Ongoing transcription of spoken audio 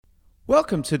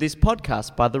Welcome to this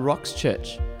podcast by The Rocks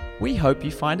Church. We hope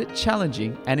you find it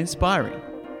challenging and inspiring.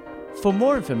 For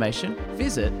more information,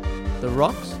 visit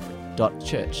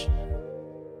therocks.church.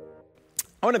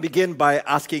 I want to begin by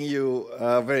asking you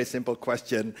a very simple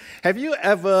question. Have you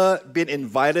ever been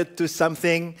invited to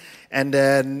something and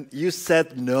then you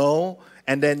said no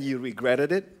and then you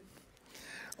regretted it?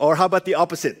 Or how about the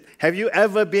opposite? Have you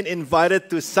ever been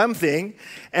invited to something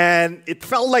and it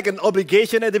felt like an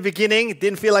obligation at the beginning, it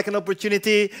didn't feel like an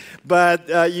opportunity, but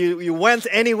you went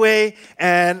anyway,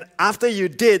 and after you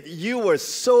did, you were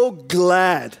so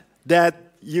glad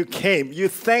that you came. You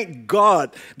thank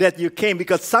God that you came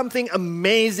because something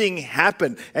amazing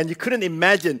happened and you couldn't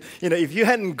imagine. If you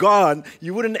hadn't gone,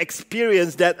 you wouldn't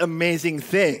experience that amazing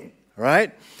thing,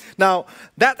 right? Now,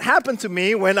 that happened to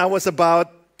me when I was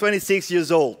about 26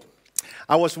 years old.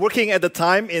 I was working at the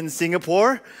time in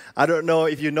Singapore. I don't know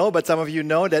if you know, but some of you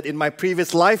know that in my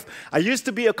previous life, I used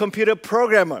to be a computer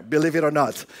programmer, believe it or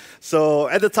not. So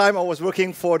at the time, I was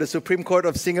working for the Supreme Court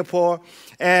of Singapore,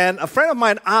 and a friend of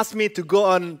mine asked me to go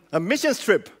on a mission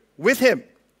trip with him.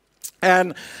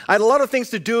 And I had a lot of things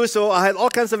to do, so I had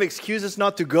all kinds of excuses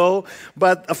not to go.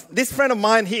 But this friend of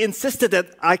mine, he insisted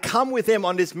that I come with him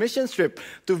on this mission trip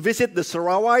to visit the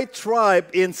Sarawai tribe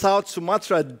in South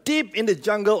Sumatra, deep in the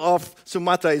jungle of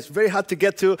Sumatra. It's very hard to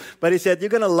get to, but he said, you're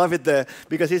going to love it there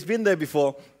because he's been there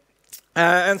before.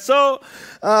 And so,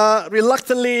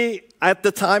 reluctantly, at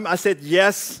the time, I said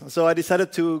yes. So I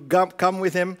decided to come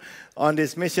with him on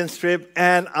this mission trip.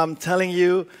 And I'm telling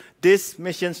you, this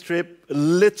mission trip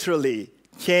literally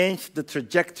changed the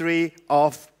trajectory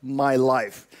of my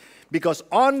life. Because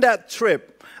on that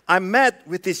trip, I met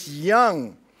with this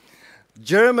young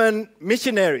German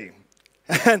missionary.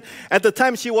 And at the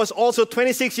time, she was also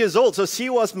 26 years old, so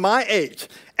she was my age.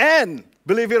 And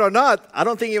believe it or not, I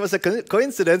don't think it was a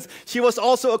coincidence, she was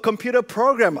also a computer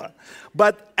programmer.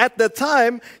 But at the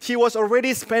time, she was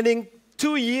already spending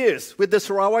 2 years with the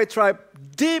Sarawai tribe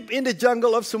deep in the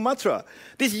jungle of Sumatra.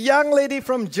 This young lady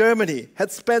from Germany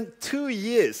had spent 2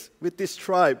 years with this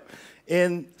tribe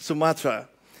in Sumatra.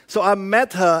 So I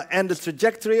met her and the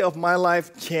trajectory of my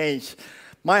life changed.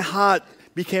 My heart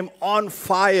became on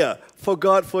fire for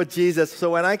God, for Jesus.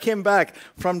 So when I came back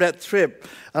from that trip,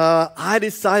 I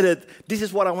decided this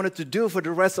is what I wanted to do for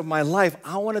the rest of my life.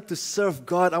 I wanted to serve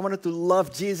God. I wanted to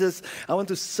love Jesus. I want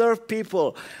to serve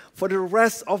people for the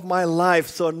rest of my life.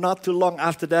 So not too long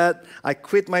after that, I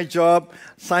quit my job,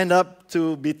 signed up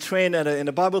to be trained in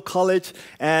a Bible college,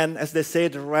 and as they say,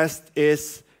 the rest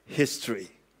is history.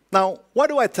 Now, why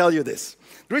do I tell you this?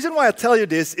 The reason why I tell you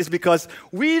this is because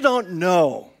we don't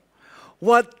know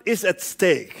what is at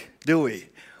stake, do we,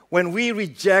 when we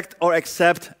reject or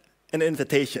accept an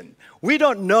invitation. We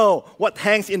don't know what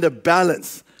hangs in the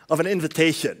balance of an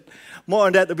invitation. More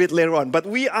on that a bit later on. But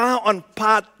we are on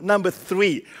part number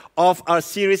 3 of our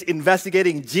series,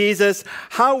 Investigating Jesus,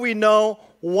 how we know,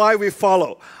 why we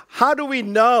follow. How do we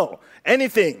know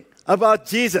anything about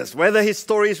Jesus, whether his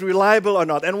story is reliable or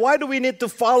not? And why do we need to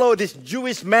follow this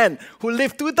Jewish man who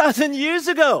lived 2,000 years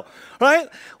ago, right?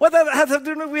 What that has to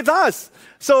do with us?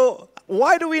 So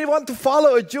why do we want to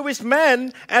follow a Jewish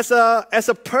man as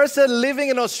a person living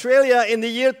in Australia in the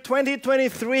year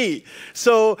 2023?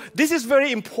 So this is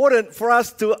very important for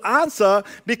us to answer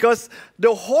because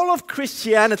the whole of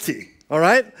Christianity, all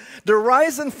right, the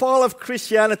rise and fall of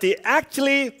Christianity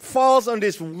actually falls on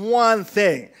this one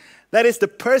thing. That is the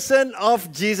person of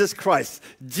Jesus Christ,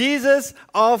 Jesus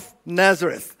of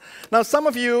Nazareth. Now, some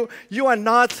of you are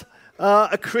not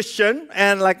a Christian,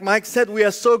 and like Mike said, we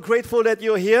are so grateful that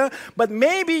you're here, but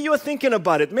maybe you're thinking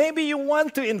about it. Maybe you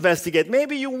want to investigate.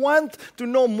 Maybe you want to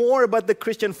know more about the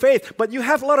Christian faith, but you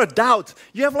have a lot of doubt.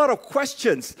 You have a lot of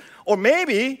questions. Or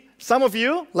maybe some of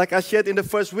you, like I shared in the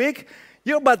first week,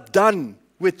 you're about done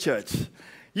with church.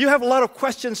 You have a lot of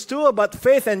questions too about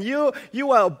faith, and you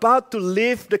are about to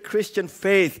live the Christian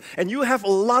faith, and you have a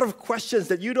lot of questions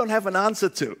that you don't have an answer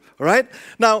to, right?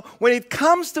 Now, when it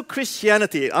comes to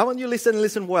Christianity, I want you to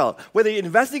listen well. Whether you're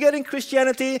investigating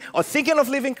Christianity or thinking of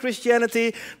living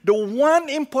Christianity, the one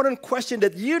important question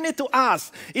that you need to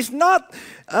ask is not,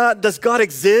 does God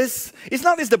exist? It's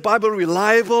not, is the Bible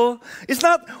reliable? It's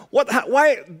not,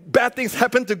 why bad things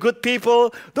happen to good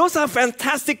people? Those are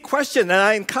fantastic questions, and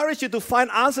I encourage you to find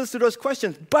answers to those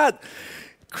questions. But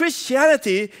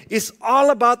Christianity is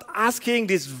all about asking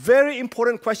this very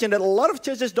important question that a lot of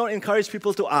churches don't encourage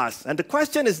people to ask. And the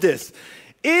question is this: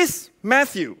 is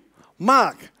Matthew,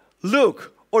 Mark,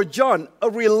 Luke, or John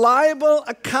a reliable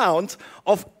account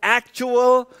of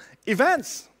actual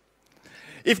events?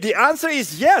 If the answer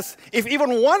is yes, if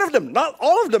even one of them, not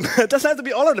all of them, it doesn't have to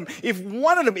be all of them, if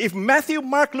one of them, if Matthew,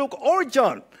 Mark, Luke, or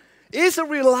John, is a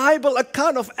reliable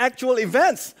account of actual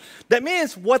events. That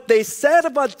means what they said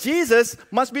about Jesus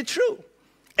must be true.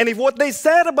 And if what they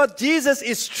said about Jesus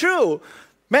is true,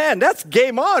 man, that's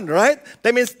game on, right?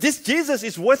 That means this Jesus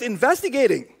is worth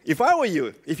investigating. If I were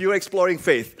you, if you were exploring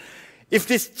faith. If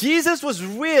this Jesus was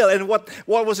real and what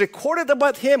was recorded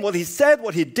about him, what he said,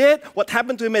 what he did, what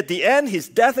happened to him at the end, his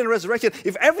death and resurrection,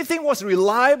 if everything was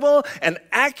reliable and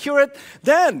accurate,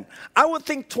 then I would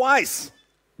think twice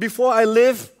before I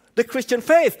live the Christian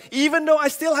faith, even though I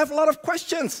still have a lot of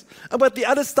questions about the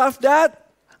other stuff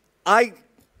that I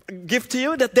give to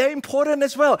you, that they're important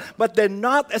as well, but they're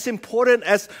not as important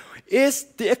as is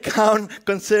the account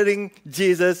concerning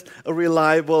Jesus a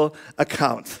reliable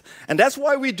account? And that's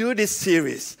why we do this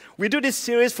series. We do this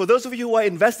series for those of you who are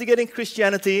investigating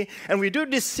Christianity, and we do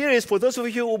this series for those of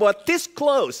you who are this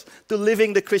close to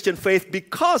living the Christian faith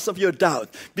because of your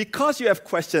doubt, because you have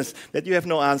questions that you have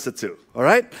no answer to. All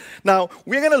right? Now,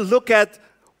 we're going to look at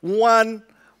one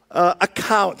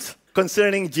account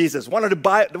concerning Jesus, one of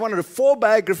the four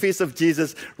biographies of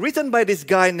Jesus written by this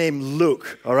guy named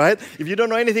Luke, all right? If you don't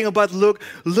know anything about Luke,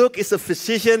 Luke is a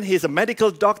physician. He's a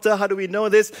medical doctor. How do we know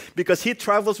this? Because he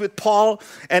travels with Paul,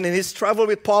 and in his travel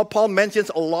with Paul, Paul mentions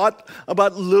a lot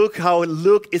about Luke, how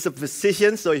Luke is a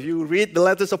physician. So if you read the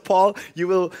letters of Paul, you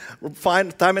will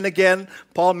find time and again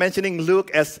Paul mentioning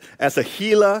Luke as a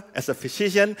healer, as a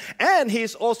physician, and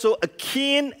he's also a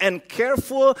keen and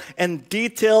careful and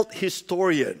detailed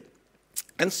historian.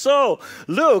 And so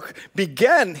Luke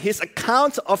began his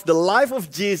account of the life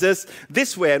of Jesus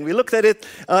this way, and we looked at it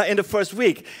in the first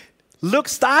week. Luke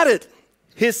started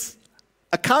his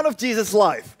account of Jesus'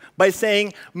 life by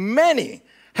saying, many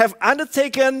have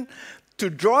undertaken to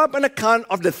draw up an account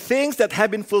of the things that have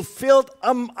been fulfilled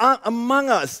among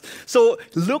us. So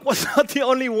Luke was not the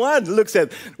only one. Luke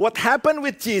said, what happened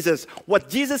with Jesus, what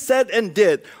Jesus said and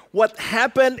did, what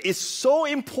happened is so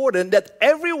important that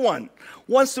everyone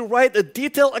wants to write a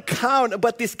detailed account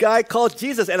about this guy called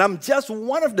Jesus, and I'm just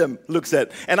one of them, Luke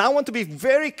said. And I want to be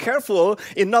very careful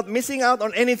in not missing out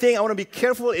on anything. I want to be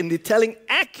careful in detailing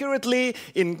accurately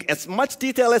in as much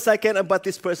detail as I can about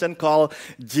this person called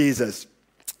Jesus.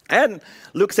 And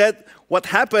Luke said, what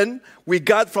happened, we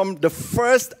got from the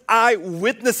first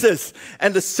eyewitnesses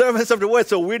and the servants of the word.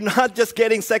 So we're not just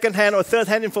getting second-hand or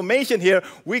third-hand information here.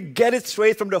 We get it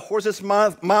straight from the horse's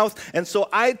mouth. And so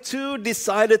I too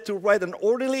decided to write an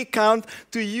orderly account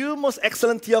to you, most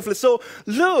excellent Theophilus. So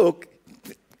Luke,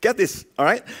 get this, all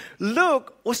right?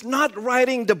 Luke was not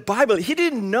writing the Bible. He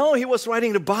didn't know he was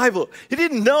writing the Bible. He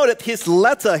didn't know that his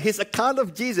letter, his account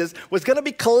of Jesus, was going to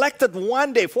be collected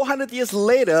one day, 400 years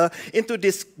later, into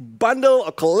this bundle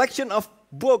or collection of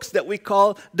books that we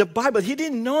call the Bible. He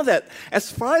didn't know that.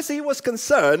 As far as he was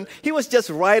concerned, he was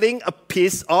just writing a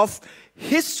piece of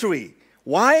history.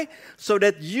 Why? So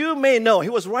that you may know. He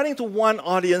was writing to one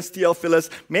audience, Theophilus.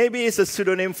 Maybe it's a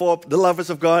pseudonym for the lovers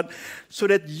of God. So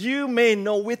that you may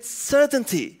know with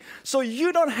certainty. So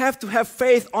you don't have to have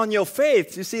faith on your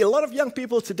faith. You see, a lot of young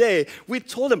people today, we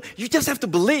told them, you just have to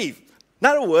believe. In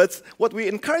other words, what we're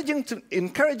encouraging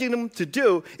them to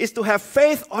do is to have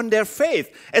faith on their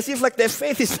faith, as if like their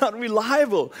faith is not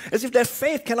reliable, as if their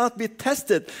faith cannot be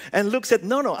tested. And Luke said,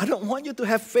 no, I don't want you to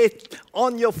have faith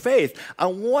on your faith. I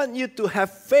want you to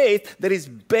have faith that is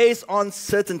based on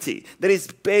certainty, that is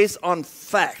based on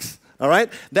facts. All right?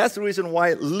 That's the reason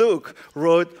why Luke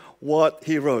wrote what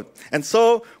he wrote. And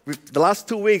so, the last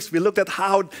 2 weeks, we looked at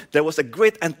how there was a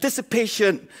great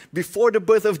anticipation before the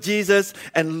birth of Jesus,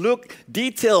 and Luke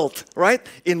detailed, right,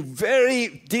 in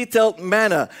very detailed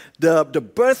manner, the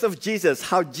birth of Jesus,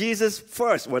 how Jesus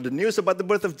first, the news about the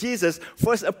birth of Jesus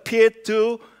first appeared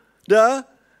to the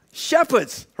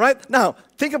shepherds, right? Now,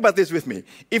 think about this with me.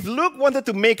 If Luke wanted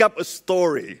to make up a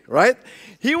story, right,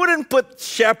 he wouldn't put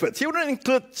shepherds. He wouldn't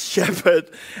include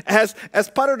shepherd as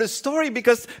part of the story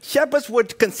because shepherds were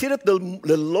considered the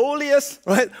lowliest,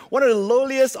 right? One of the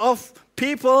lowliest of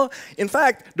people. In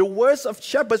fact, the words of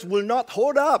shepherds will not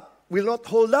hold up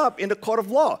in the court of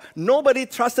law. Nobody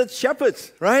trusted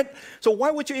shepherds, right? So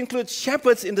why would you include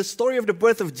shepherds in the story of the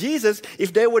birth of Jesus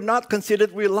if they were not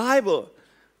considered reliable?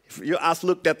 If you ask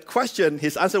Luke that question,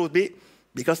 his answer would be,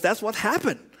 because that's what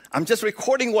happened. I'm just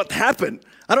recording what happened.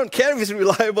 I don't care if it's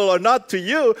reliable or not to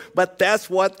you, but that's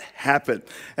what happened.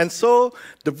 And so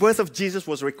the birth of Jesus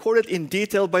was recorded in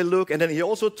detail by Luke, and then he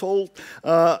also told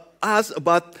us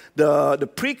about the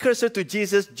precursor to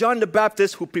Jesus, John the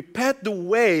Baptist, who prepared the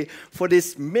way for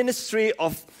this ministry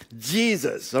of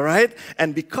Jesus, all right?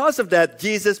 And because of that,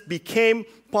 Jesus became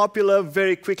popular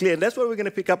very quickly. And that's where we're going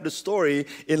to pick up the story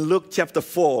in Luke chapter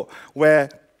 4, where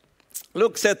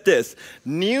Luke said this,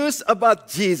 news about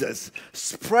Jesus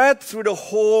spread through the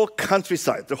whole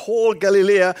countryside, the whole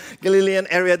Galilean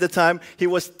area at the time. He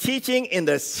was teaching in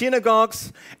the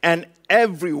synagogues and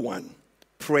everyone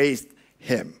praised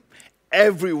him.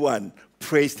 Everyone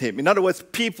praised him. In other words,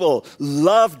 people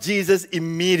loved Jesus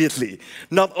immediately.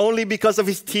 Not only because of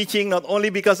his teaching, not only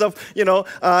because of, the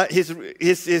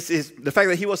fact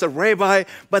that he was a rabbi,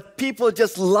 but people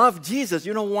just loved Jesus.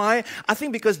 You know why? I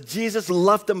think because Jesus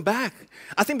loved them back.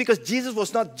 I think because Jesus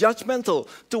was not judgmental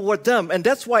toward them. And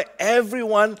that's why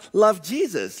everyone loved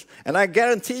Jesus. And I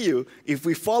guarantee you, if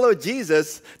we follow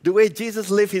Jesus, the way Jesus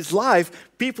lived his life,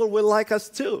 people will like us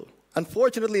too.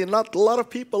 Unfortunately, not a lot of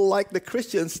people like the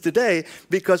Christians today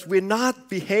because we're not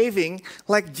behaving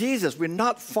like Jesus. We're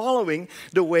not following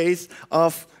the ways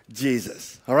of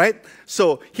Jesus. All right?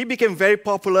 So he became very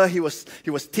popular. He was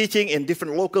teaching in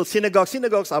different local synagogues.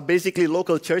 Synagogues are basically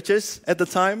local churches at the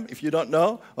time, if you don't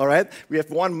know. All right? We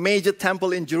have one major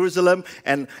temple in Jerusalem,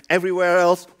 and everywhere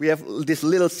else we have these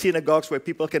little synagogues where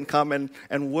people can come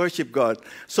and worship God.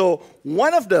 So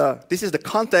this is the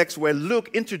context where Luke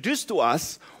introduced to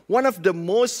us one of the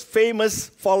most famous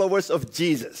followers of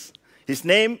Jesus. His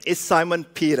name is Simon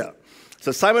Peter.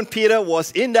 So Simon Peter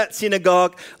was in that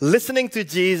synagogue listening to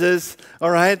Jesus, all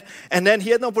right? And then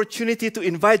he had an opportunity to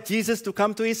invite Jesus to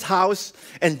come to his house,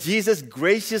 and Jesus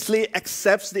graciously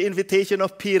accepts the invitation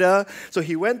of Peter. So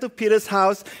he went to Peter's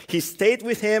house. He stayed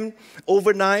with him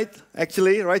overnight,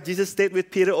 actually, right? Jesus stayed with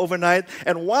Peter overnight.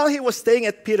 And while he was staying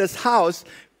at Peter's house,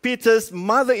 Peter's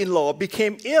mother-in-law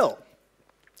became ill.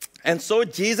 And so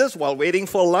Jesus, while waiting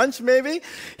for lunch maybe,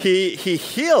 he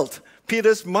healed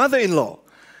Peter's mother-in-law.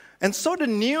 And so the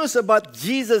news about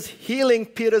Jesus healing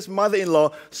Peter's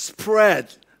mother-in-law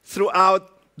spread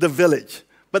throughout the village.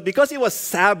 But because it was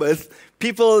Sabbath,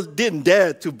 people didn't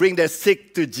dare to bring their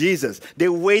sick to Jesus. They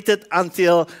waited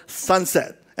until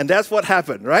sunset. And that's what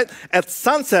happened, right? At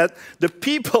sunset, the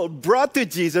people brought to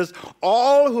Jesus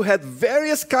all who had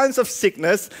various kinds of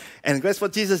sickness. And guess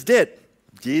what Jesus did?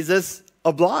 Jesus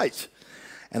obliged.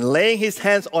 And laying his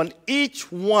hands on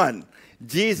each one,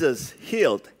 Jesus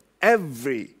healed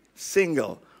every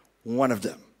single one of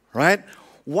them, right?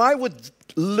 Why would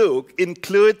Luke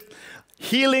include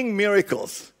healing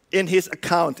miracles in his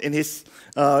account, in his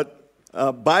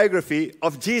biography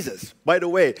of Jesus? By the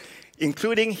way,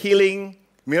 including healing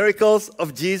miracles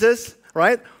of Jesus,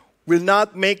 right, will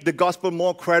not make the gospel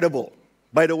more credible.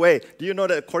 By the way, do you know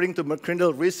that according to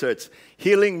McCrindle research,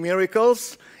 healing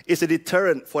miracles is a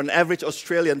deterrent for an average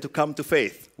Australian to come to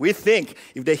faith? We think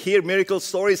if they hear miracle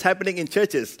stories happening in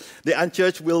churches, the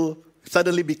unchurched will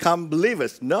suddenly become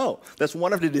believers. No, that's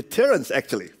one of the deterrents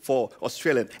actually for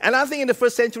Australians. And I think in the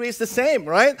first century it's the same,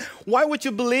 right? Why would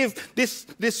you believe this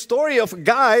story of a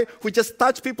guy who just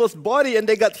touched people's body and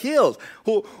they got healed?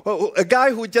 A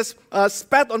guy who just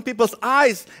spat on people's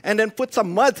eyes and then put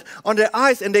some mud on their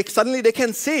eyes and suddenly they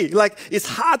can see. Like, it's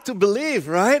hard to believe,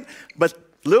 right? But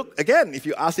Luke, again, if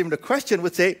you ask him the question,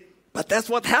 would say, but that's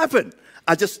what happened.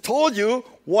 I just told you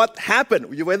what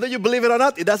happened. Whether you believe it or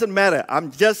not, it doesn't matter.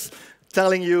 I'm just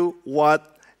telling you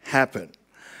what happened.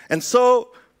 And so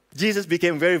Jesus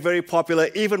became very, very popular,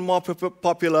 even more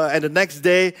popular. And the next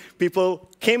day, people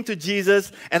came to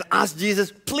Jesus and asked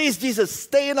Jesus, please, Jesus,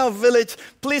 stay in our village.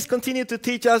 Please continue to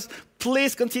teach us.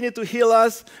 Please continue to heal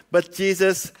us. But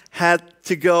Jesus had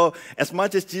to go. As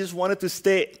much as Jesus wanted to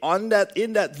stay in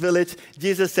that village,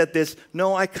 Jesus said this,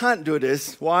 no, I can't do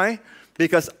this. Why?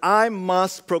 Because I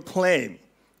must proclaim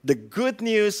the good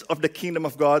news of the kingdom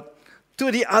of God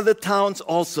to the other towns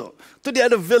also, to the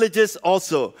other villages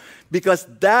also, because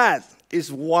that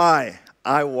is why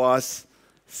I was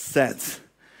sent.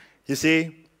 You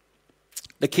see,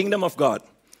 the kingdom of God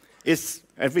is,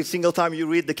 every single time you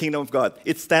read the kingdom of God,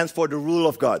 it stands for the rule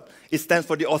of God. It stands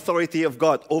for the authority of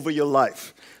God over your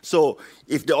life. So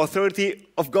if the authority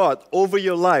of God over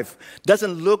your life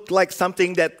doesn't look like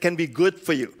something that can be good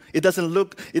for you,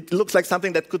 it looks like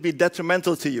something that could be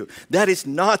detrimental to you, that is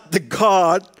not the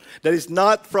God, that is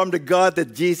not from the God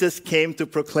that Jesus came to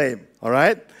proclaim, all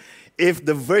right? If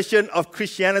the version of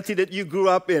Christianity that you grew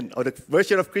up in, or the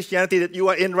version of Christianity that you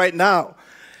are in right now,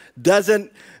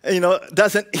 doesn't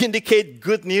indicate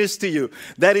good news to you,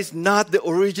 that is not the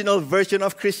original version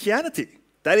of Christianity.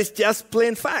 That is just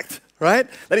plain fact, right?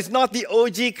 That is not the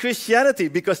OG Christianity,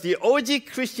 because the OG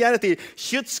Christianity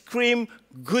should scream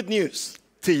good news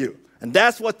to you. And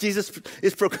that's what Jesus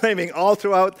is proclaiming all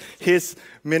throughout his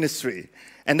ministry.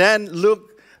 And then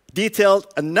Luke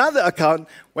detailed another account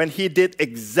when he did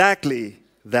exactly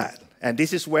that. And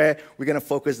this is where we're going to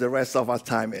focus the rest of our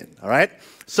time in, all right?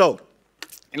 So,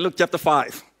 in Luke chapter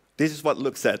 5, This is what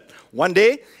Luke said. One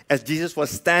day, as Jesus was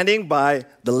standing by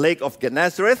the lake of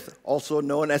Gennesareth, also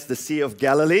known as the Sea of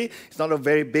Galilee, it's not a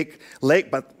very big lake,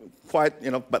 but quite,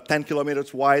 about 10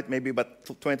 kilometers wide, maybe about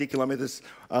 20 kilometers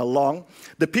long.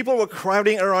 The people were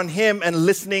crowding around him and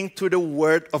listening to the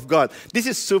word of God. This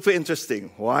is super interesting.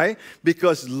 Why?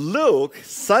 Because Luke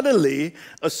suddenly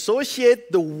associates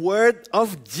the word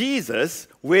of Jesus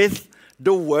with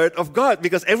the word of God.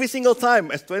 Because every single time,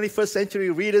 as 21st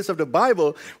century readers of the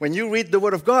Bible, when you read the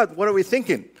word of God, what are we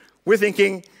thinking? We're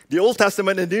thinking the Old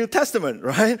Testament and the New Testament,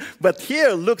 right? But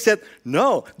here, Luke said,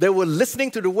 no, they were listening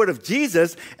to the word of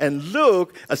Jesus, and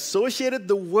Luke associated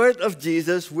the word of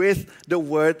Jesus with the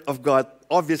word of God.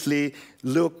 Obviously,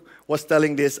 Luke was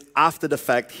telling this after the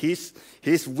fact. He's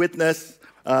witnessed,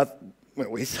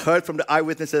 he's heard from the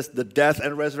eyewitnesses the death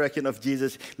and resurrection of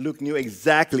Jesus. Luke knew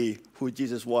exactly who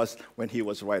Jesus was when he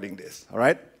was writing this, all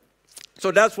right? So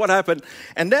that's what happened.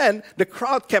 And then the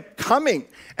crowd kept coming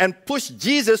and pushed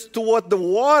Jesus toward the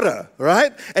water,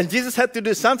 right? And Jesus had to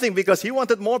do something because he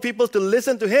wanted more people to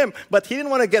listen to him, but he didn't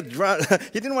want to get drowned.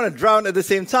 He didn't want to drown at the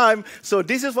same time. So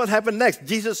this is what happened next.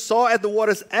 Jesus saw at the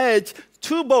water's edge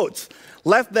 2 boats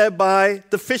left there by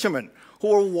the fishermen who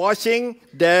were washing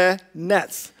their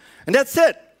nets. And that's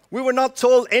it. We were not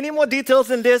told any more details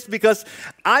than this because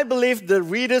I believe the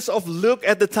readers of Luke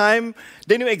at the time,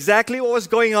 they knew exactly what was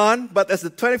going on. But as the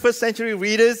 21st century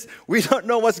readers, we don't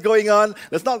know what's going on.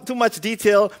 There's not too much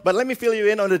detail, but let me fill you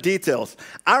in on the details.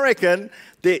 I reckon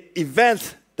the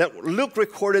event that Luke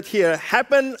recorded here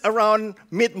happened around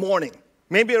mid-morning.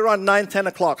 Maybe around 9, 10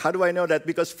 o'clock. How do I know that?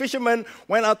 Because fishermen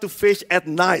went out to fish at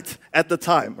night at the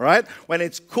time, right? When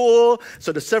it's cool,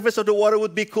 so the surface of the water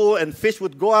would be cool, and fish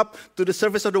would go up to the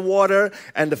surface of the water,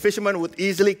 and the fishermen would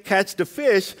easily catch the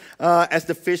fish as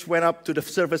the fish went up to the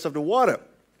surface of the water.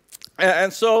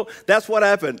 And so that's what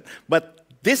happened. But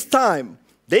this time,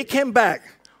 they came back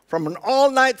from an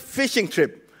all-night fishing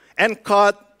trip and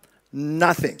caught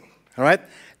nothing, all right?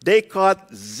 They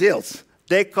caught zilch.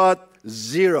 They caught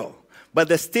 0. But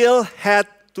they still had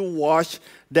to wash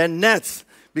their nets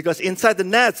because inside the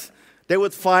nets, they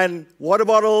would find water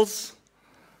bottles.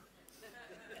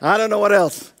 I don't know what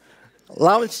else.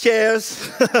 Lounge chairs.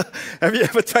 Have you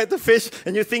ever tried to fish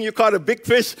and you think you caught a big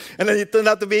fish and then it turned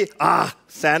out to be,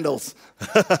 sandals.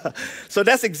 So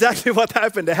that's exactly what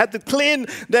happened. They had to clean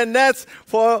their nets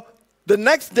for the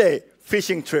next day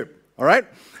fishing trip. All right?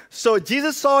 So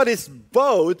Jesus saw this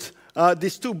boat,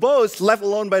 these 2 boats left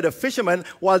alone by the fishermen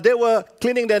while they were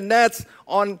cleaning their nets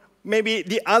on maybe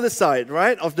the other side,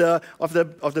 right, of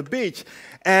the beach.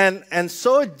 And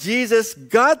so Jesus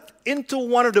got into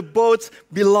one of the boats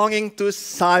belonging to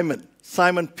Simon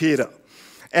Peter.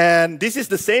 And this is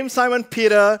the same Simon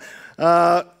Peter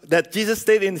that Jesus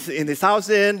stayed in his house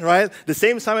right? The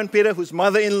same Simon Peter whose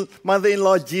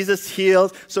mother-in-law Jesus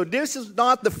healed. So this is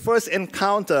not the first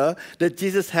encounter that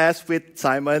Jesus has with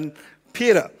Simon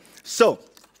Peter. So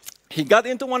he got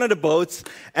into one of the boats,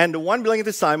 and the one belonging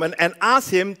to Simon, and asked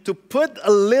him to put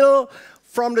a little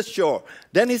from the shore.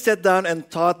 Then he sat down and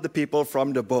taught the people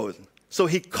from the boat. So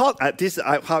he called, this is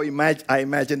how I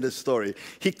imagine the story.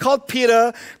 He called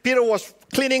Peter. Peter was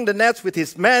cleaning the nets with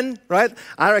his men, right?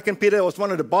 I reckon Peter was one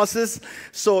of the bosses.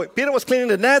 So Peter was cleaning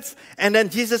the nets, and then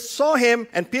Jesus saw him,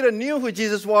 and Peter knew who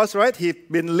Jesus was, right?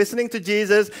 He'd been listening to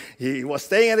Jesus. He was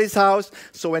staying at his house.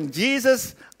 So when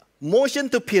Jesus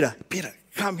motioned to Peter, Peter,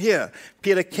 come here.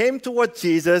 Peter came toward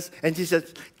Jesus, and Jesus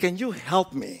said, can you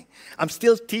help me? I'm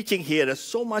still teaching here. There's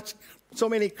so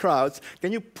many crowds.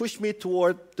 Can you push me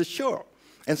toward the shore?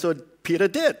 And so Peter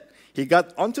did. He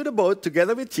got onto the boat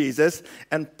together with Jesus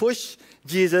and pushed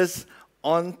Jesus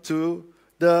onto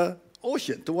the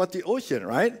ocean, toward the ocean,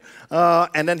 right?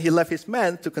 And then he left his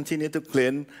men to continue to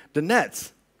clean the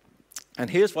nets. And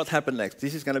here's what happened next.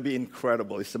 This is going to be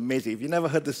incredible. It's amazing. If you never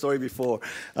heard the story before,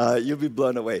 you'll be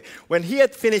blown away. When he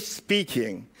had finished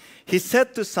speaking, he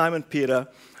said to Simon Peter,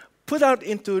 put out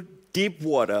into deep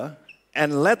water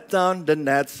and let down the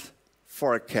nets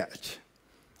for a catch.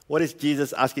 What is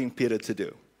Jesus asking Peter to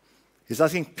do? He's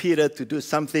asking Peter to do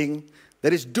something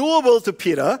that is doable to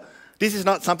Peter. This is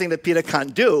not something that Peter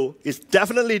can't do. It's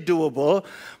definitely doable,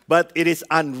 but it is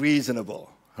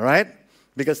unreasonable, all right?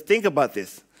 Because think about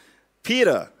this.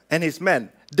 Peter and his men,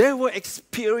 they were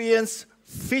experienced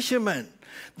fishermen.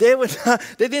 They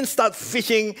didn't start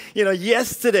fishing,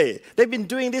 yesterday. They've been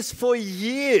doing this for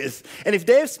years. And if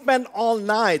they've spent all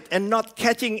night and not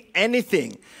catching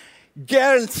anything,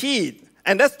 guaranteed,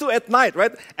 and that's too at night,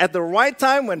 right? At the right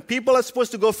time when people are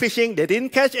supposed to go fishing, they didn't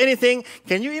catch anything.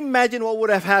 Can you imagine what would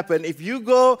have happened if you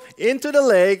go into the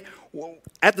lake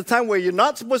at the time where you're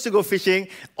not supposed to go fishing?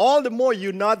 All the more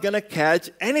you're not going to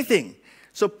catch anything.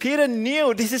 So Peter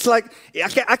knew this is like,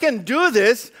 I can do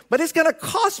this, but it's going to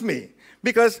cost me.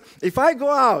 Because if I go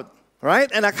out, right,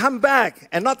 and I come back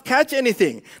and not catch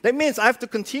anything, that means I have to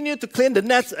continue to clean the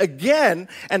nets again,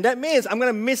 and that means I'm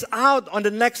going to miss out on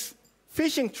the next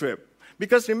fishing trip.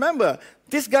 Because remember,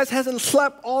 these guys hasn't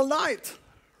slept all night,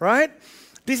 right?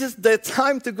 This is their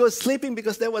time to go sleeping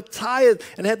because they were tired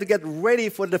and had to get ready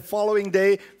for the following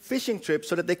day fishing trip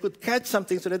so that they could catch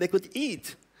something so that they could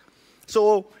eat.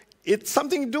 So it's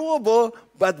something doable,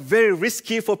 but very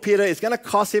risky for Peter. It's going to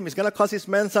cost him, it's going to cost his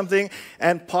men something,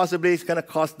 and possibly it's going to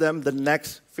cost them the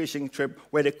next fishing trip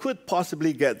where they could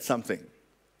possibly get something.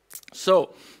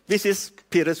 So this is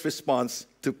Peter's response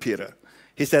to Peter.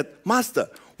 He said, Master,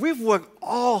 we worked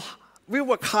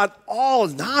hard all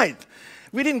night.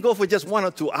 We didn't go for just 1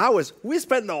 or 2 hours. We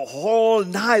spent the whole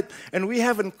night, and we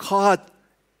haven't caught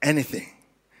anything.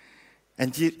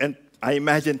 And I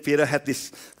imagine Peter had this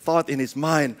thought in his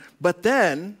mind. But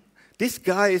then, this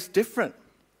guy is different.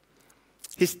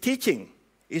 His teaching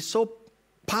is so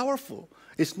powerful.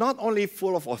 It's not only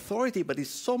full of authority, but it's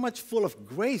so much full of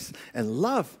grace and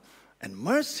love and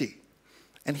mercy.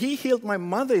 And he healed my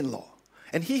mother-in-law.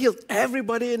 And he healed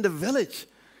everybody in the village.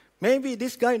 Maybe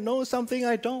this guy knows something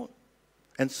I don't.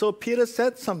 And so Peter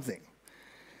said something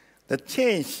that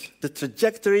changed the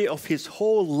trajectory of his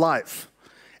whole life.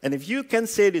 And if you can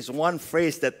say this one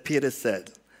phrase that Peter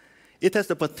said, it has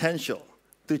the potential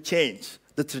to change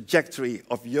the trajectory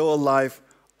of your life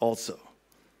also.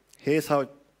 Here's how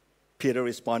Peter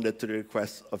responded to the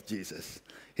request of Jesus.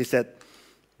 He said,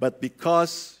 but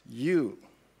because you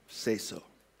say so.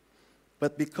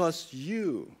 But because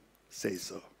you say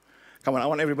so. Come on, I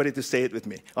want everybody to say it with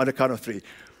me on the count of 3.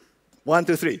 1,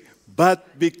 2, 3.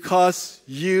 But because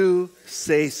you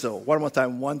say so. One more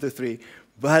time. 1, 2, 3.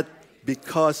 But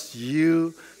because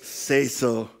you say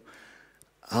so,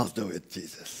 I'll do it,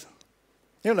 Jesus.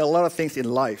 You know, a lot of things in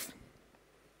life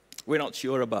we're not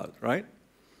sure about, right?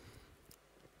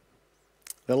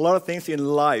 There are a lot of things in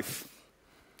life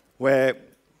where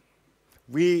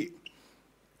we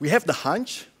have the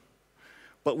hunch,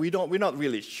 but we're not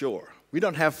really sure. We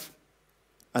don't have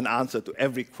an answer to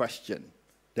every question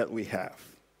that we have.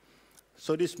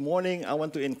 So this morning, I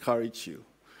want to encourage you.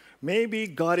 Maybe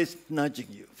God is nudging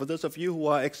you. For those of you who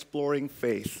are exploring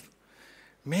faith,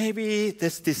 maybe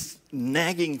there's this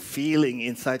nagging feeling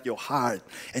inside your heart,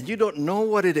 and you don't know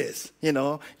what it is. You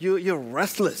know, you're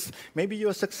restless. Maybe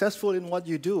you're successful in what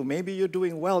you do. Maybe you're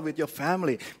doing well with your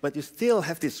family, but you still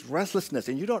have this restlessness,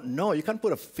 and you don't know. You can't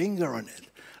put a finger on it.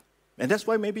 And that's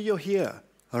why maybe you're here,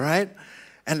 all right?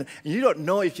 And you don't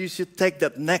know if you should take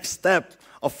that next step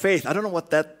of faith. I don't know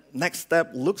what that next step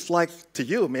looks like to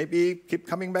you. Maybe keep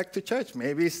coming back to church.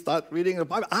 Maybe start reading the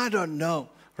Bible. I don't know,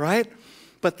 right?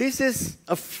 But this is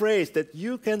a phrase that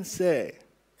you can say,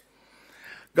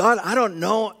 God, I don't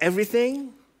know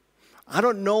everything. I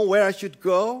don't know where I should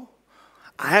go.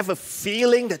 I have a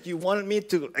feeling that you wanted me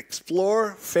to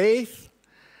explore faith.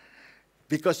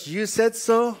 Because you said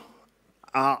so,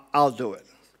 I'll do it.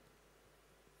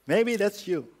 Maybe that's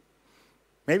you.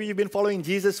 Maybe you've been following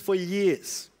Jesus for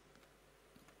years.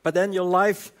 But then your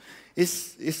life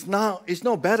is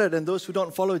no better than those who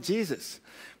don't follow Jesus.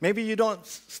 Maybe you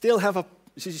still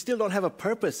don't have a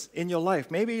purpose in your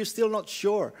life. Maybe you're still not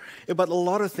sure about a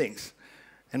lot of things.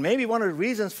 And maybe one of the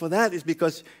reasons for that is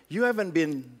because you haven't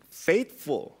been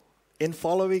faithful in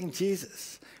following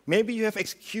Jesus. Maybe you have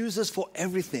excuses for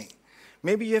everything.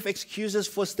 Maybe you have excuses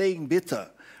for staying bitter.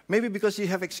 Maybe because you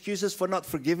have excuses for not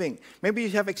forgiving. Maybe you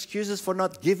have excuses for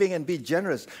not giving and be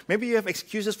generous. Maybe you have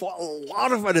excuses for a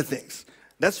lot of other things.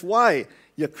 That's why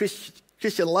your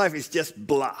Christian life is just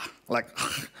blah. Like,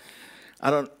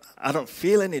 I don't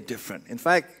feel any different. In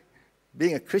fact,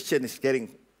 being a Christian is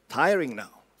getting tiring now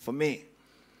for me.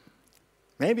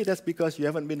 Maybe that's because you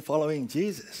haven't been following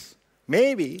Jesus.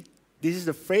 Maybe this is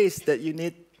the phrase that you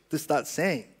need to start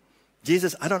saying.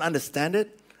 Jesus, I don't understand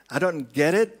it. I don't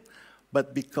get it.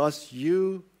 But because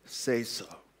you say so.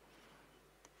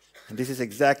 And this is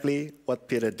exactly what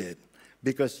Peter did.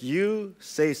 Because you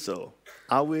say so,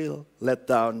 I will let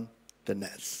down the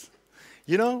nets.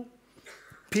 You know,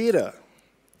 Peter,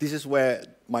 this is where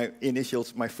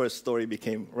my first story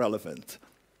became relevant.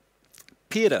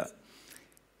 Peter,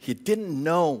 he didn't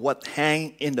know what hung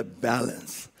in the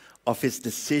balance of his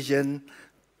decision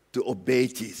to obey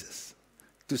Jesus,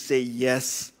 to say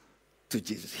yes to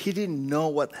Jesus. He didn't know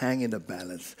what hung in the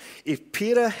balance. If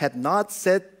Peter had not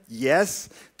said yes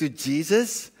to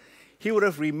Jesus, he would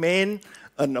have remained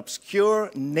an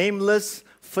obscure, nameless,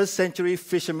 first-century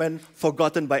fisherman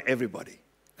forgotten by everybody.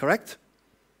 Correct?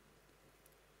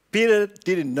 Peter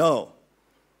didn't know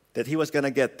that he was going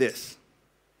to get this.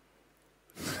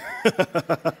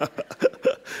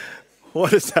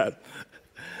 What is that?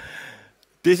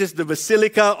 This is the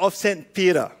Basilica of St.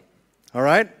 Peter, all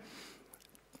right?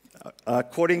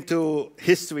 According to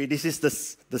history, this is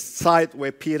the site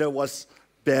where Peter was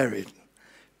buried.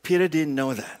 Peter didn't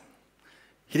know that.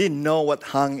 He didn't know what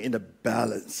hung in the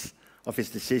balance of his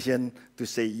decision to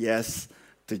say yes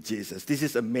to Jesus. This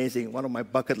is amazing. One of my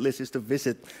bucket lists is to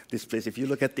visit this place. If you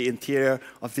look at the interior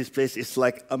of this place, it's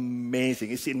like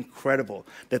amazing. It's incredible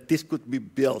that this could be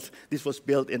built. This was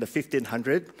built in the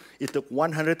 1500s. It took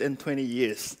 120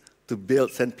 years to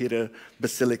build St. Peter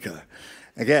Basilica.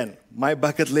 Again, my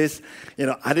bucket list,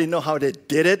 I didn't know how they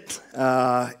did it.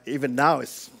 Even now,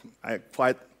 it's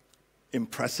quite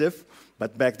impressive.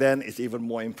 But back then, it's even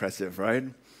more impressive, right?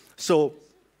 So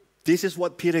this is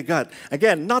what Peter got.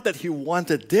 Again, not that he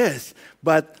wanted this,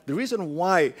 but the reason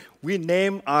why we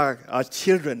name our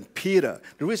children Peter,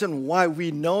 the reason why we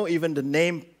know even the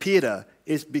name Peter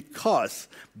is because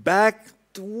back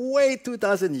way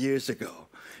 2,000 years ago,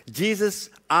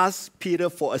 Jesus asked Peter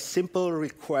for a simple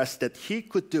request that he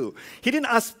could do. He didn't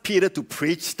ask Peter to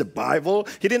preach the Bible.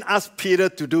 He didn't ask Peter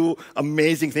to do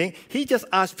amazing things. He just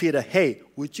asked Peter, hey,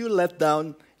 would you let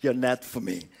down your net for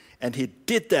me? And he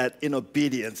did that in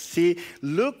obedience. See,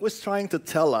 Luke was trying to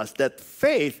tell us that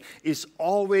faith is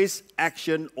always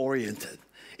action-oriented.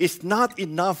 It's not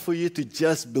enough for you to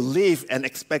just believe and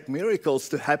expect miracles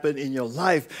to happen in your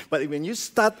life. But when you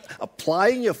start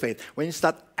applying your faith, when you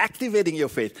start activating your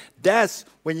faith, that's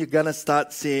when you're going to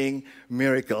start seeing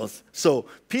miracles. So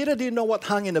Peter didn't know what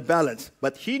hung in the balance,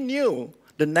 but he knew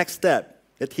the next step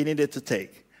that he needed to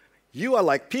take. You are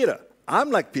like Peter. I'm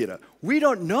like Peter. We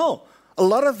don't know a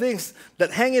lot of things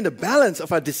that hang in the balance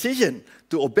of our decision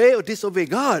to obey or disobey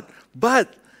God,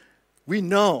 but we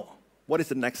know what is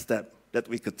the next step that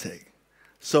we could take.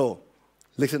 So,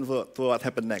 listen to what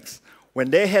happened next. When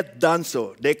they had done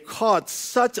so, they caught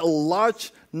such a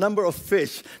large number of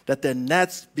fish that their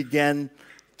nets began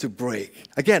to break.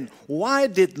 Again, why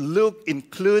did Luke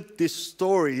include this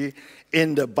story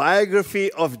in the biography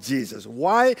of Jesus?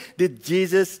 Why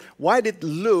did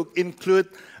Luke include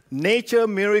nature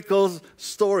miracles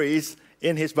stories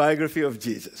in his biography of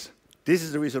Jesus? This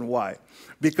is the reason why.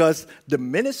 Because the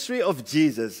ministry of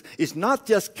Jesus is not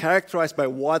just characterized by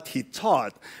what he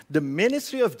taught. The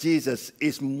ministry of Jesus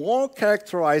is more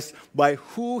characterized by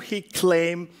who he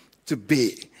claimed to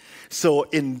be. So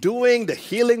in doing the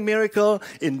healing miracle,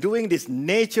 in doing this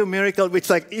nature miracle,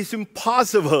 which is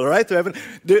impossible, right, to happen,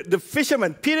 the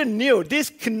fisherman, Peter knew this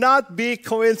cannot be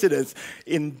coincidence.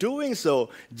 In doing so,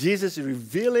 Jesus is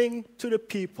revealing to the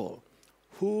people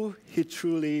who he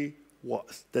truly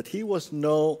was, that he was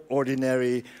no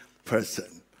ordinary person.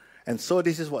 And so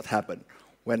this is what happened.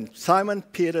 When Simon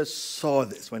Peter saw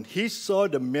this, when he saw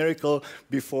the miracle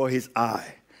before his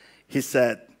eye, he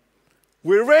said,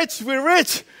 we're rich.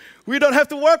 We don't have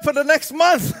to work for the next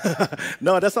month.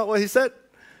 No, that's not what he said.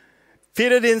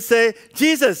 Peter didn't say,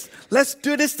 Jesus, let's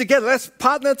do this together. Let's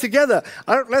partner together.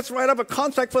 Let's write up a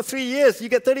contract for 3 years. You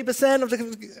get 30% of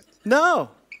the...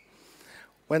 No.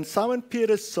 When Simon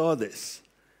Peter saw this,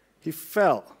 he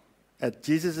fell at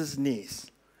Jesus' knees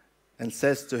and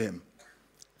says to him,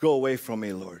 go away from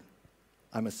me, Lord.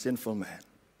 I'm a sinful man.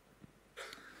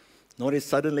 Notice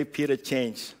suddenly Peter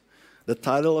changed the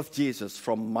title of Jesus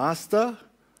from Master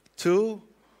to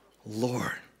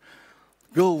Lord.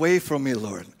 Go away from me,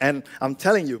 Lord. And I'm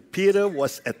telling you, Peter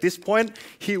was, at this point,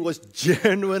 he was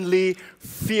genuinely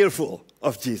fearful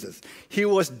of Jesus. He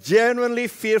was genuinely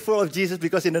fearful of Jesus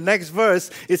because in the next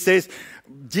verse, it says,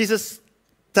 Jesus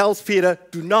tells Peter,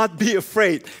 do not be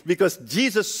afraid, because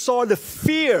Jesus saw the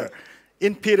fear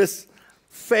in Peter's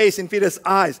face, in Peter's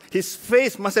eyes. His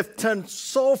face must have turned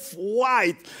so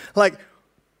white, like,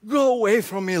 go away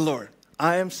from me, Lord.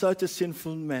 I am such a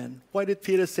sinful man. Why did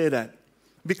Peter say that?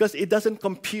 Because it doesn't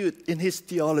compute in his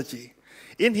theology.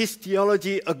 In his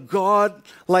theology, a God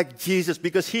like Jesus,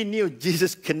 because he knew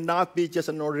Jesus cannot be just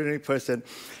an ordinary person.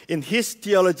 In his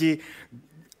theology,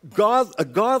 a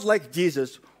God like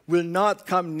Jesus will not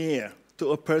come near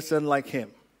to a person like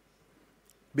him.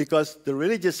 Because the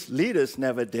religious leaders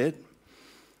never did.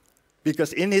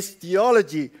 Because in his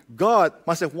theology, God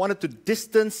must have wanted to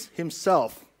distance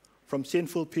himself from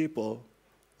sinful people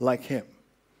like him.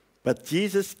 But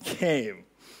Jesus came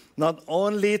not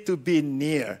only to be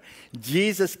near,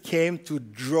 Jesus came to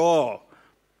draw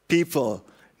people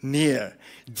near.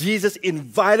 Jesus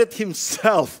invited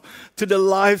himself to the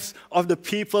lives of the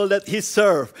people that he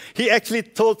served. He actually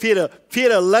told Peter,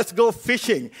 Peter, let's go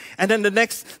fishing. And then the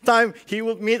next time he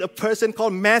would meet a person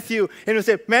called Matthew, and he would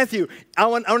say, Matthew, I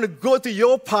want to go to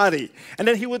your party. And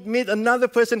then he would meet another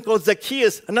person called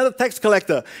Zacchaeus, another tax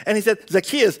collector. And he said,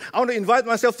 Zacchaeus, I want to invite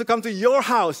myself to come to your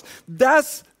house.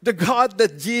 That's the God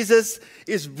that Jesus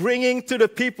is bringing to the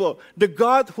people. The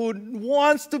God who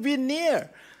wants to be near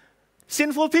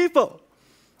sinful people.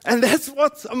 And that's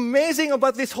what's amazing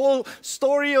about this whole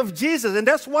story of Jesus. And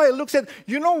that's why it looks at,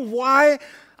 you know why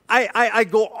I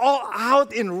go all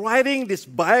out in writing this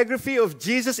biography of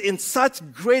Jesus in such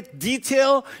great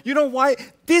detail? You know why?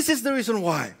 This is the reason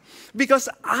why. Because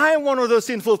I'm one of those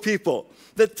sinful people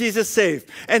that Jesus saved.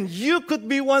 And you could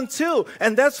be one too.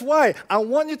 And that's why I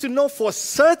want you to know for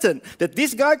certain that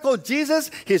this guy called Jesus,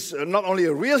 he's not only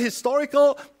a real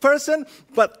historical person,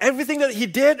 but everything that he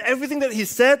did, everything that he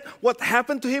said, what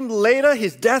happened to him later,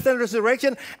 his death and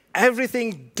resurrection,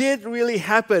 everything did really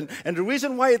happen. And the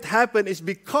reason why it happened is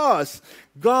because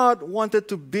God wanted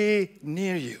to be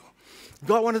near you.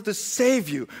 God wanted to save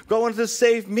you. God wanted to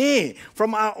save me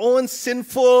from our own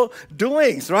sinful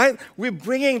doings, right? We're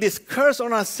bringing this curse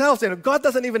on ourselves, and God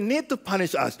doesn't even need to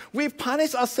punish us. We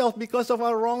punish ourselves because of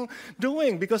our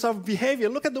wrongdoing, because of behavior.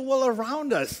 Look at the world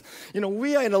around us.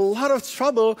 We are in a lot of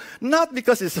trouble, not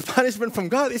because it's a punishment from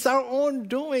God. It's our own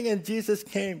doing, and Jesus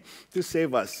came to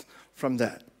save us from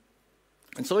that.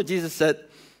 And so Jesus said,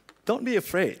 don't be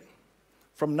afraid.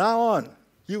 From now on,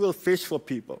 you will fish for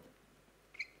people.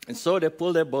 And so they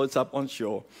pulled their boats up on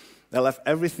shore. They left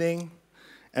everything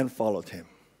and followed him.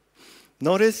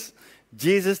 Notice,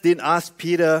 Jesus didn't ask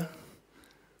Peter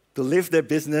to leave their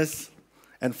business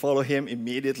and follow him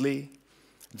immediately.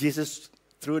 Jesus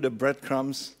threw the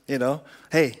breadcrumbs,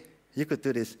 hey, you could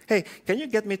do this. Hey, can you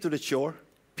get me to the shore,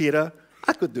 Peter?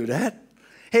 I could do that.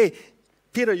 Hey,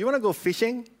 Peter, you want to go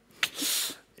fishing?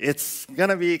 It's going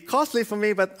to be costly for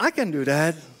me, but I can do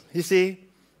that. You see,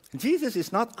 Jesus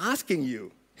is not asking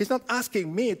you. He's not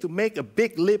asking me to make a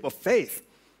big leap of faith.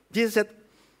 Jesus said,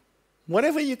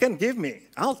 whatever you can give me,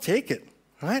 I'll take it,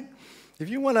 right? If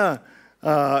you want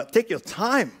to take your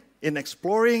time in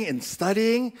exploring, in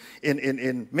studying,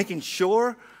 in making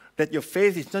sure that your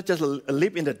faith is not just a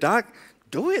leap in the dark,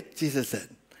 do it, Jesus said.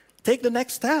 Take the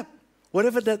next step,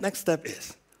 whatever that next step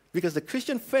is. Because the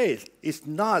Christian faith is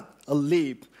not a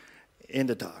leap in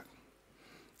the dark.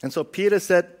 And so Peter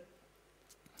said,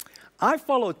 I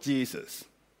followed Jesus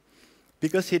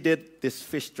because he did this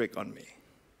fish trick on me.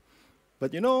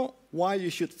 But you know why you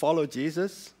should follow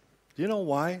Jesus? Do you know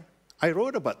why? I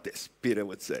wrote about this, Peter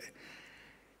would say.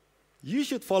 You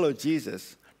should follow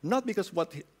Jesus not because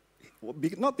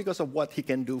of what he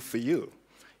can do for you.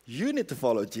 You need to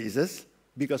follow Jesus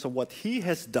because of what he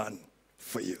has done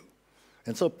for you.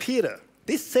 And so Peter,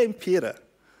 this same Peter,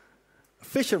 a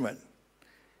fisherman,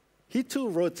 he too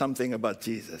wrote something about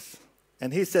Jesus.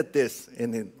 And he said this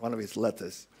in one of his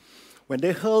letters. When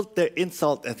they hurled their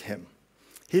insult at him,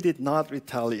 he did not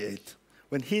retaliate.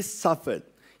 When he suffered,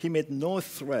 he made no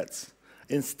threats.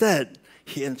 Instead,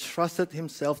 he entrusted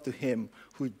himself to him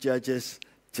who judges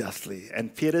justly.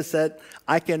 And Peter said,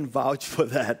 I can vouch for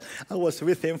that. I was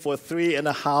with him for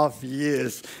 3.5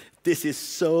 years. This is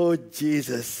so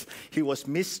Jesus. He was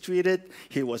mistreated.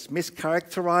 He was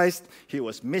mischaracterized. He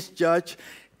was misjudged.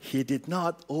 He did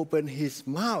not open his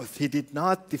mouth. He did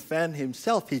not defend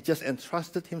himself. He just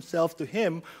entrusted himself to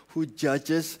him who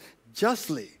judges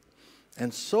justly.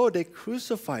 And so they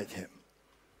crucified him.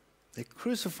 They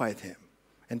crucified him.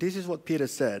 And this is what Peter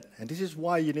said. And this is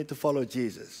why you need to follow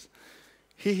Jesus.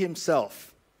 He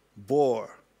himself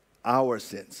bore our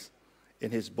sins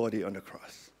in his body on the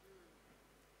cross.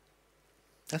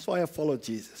 That's why I followed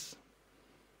Jesus.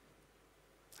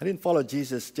 I didn't follow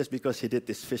Jesus just because he did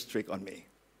this fish trick on me.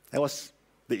 That was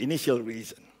the initial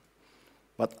reason.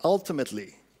 But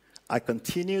ultimately, I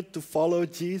continued to follow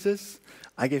Jesus.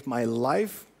 I gave my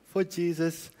life for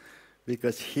Jesus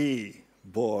because he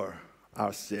bore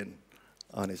our sin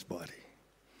on his body.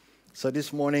 So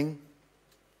this morning,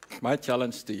 my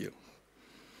challenge to you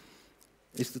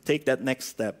is to take that next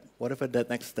step, whatever that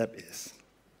next step is.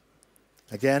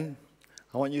 Again,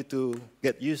 I want you to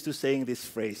get used to saying this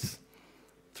phrase.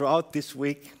 Throughout this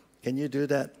week, can you do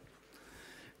that?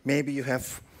 Maybe you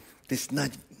have this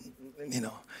nudge,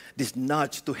 this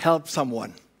nudge to help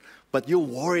someone, but you're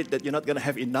worried that you're not going to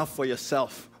have enough for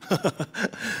yourself. But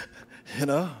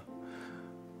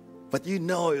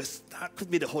that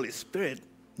could be the Holy Spirit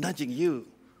nudging you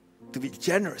to be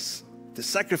generous, to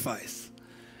sacrifice.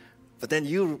 But then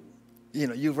you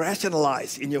you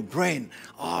rationalize in your brain,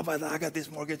 oh, but I got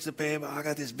this mortgage to pay, but I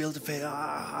got this bill to pay,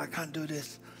 I can't do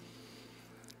this.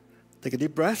 Take a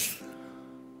deep breath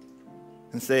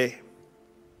and say,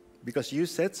 because you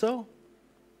said so,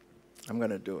 I'm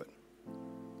going to do it.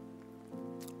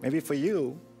 Maybe for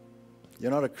you,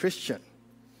 you're not a Christian,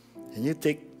 and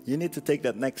you need to take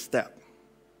that next step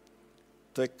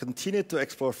to continue to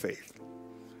explore faith.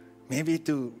 Maybe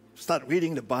to start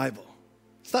reading the Bible.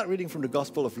 Start reading from the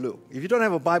Gospel of Luke. If you don't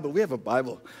have a Bible, we have a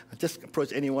Bible. Just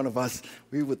approach any one of us.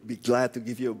 We would be glad to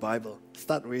give you a Bible.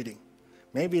 Start reading.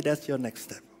 Maybe that's your next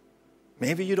step.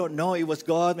 Maybe you don't know it was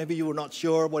God. Maybe you were not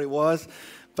sure what it was.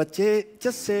 But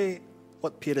just say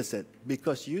what Peter said.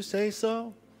 Because you say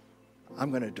so, I'm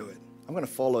going to do it. I'm going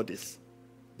to follow this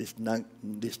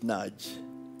nudge.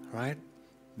 Right?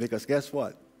 Because guess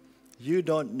what? You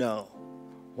don't know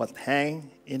what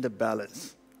hangs in the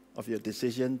balance of your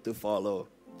decision to follow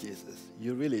Jesus.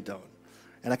 You really don't.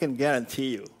 And I can guarantee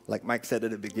you, like Mike said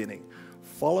at the beginning,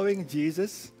 following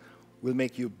Jesus will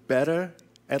make you better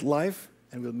at life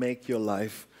and will make your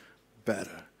life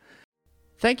better.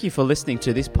 Thank you for listening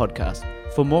to this podcast.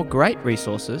 For more great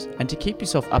resources and to keep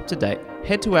yourself up to date,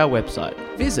 head to our website.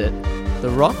 Visit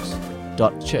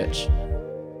therocks.church.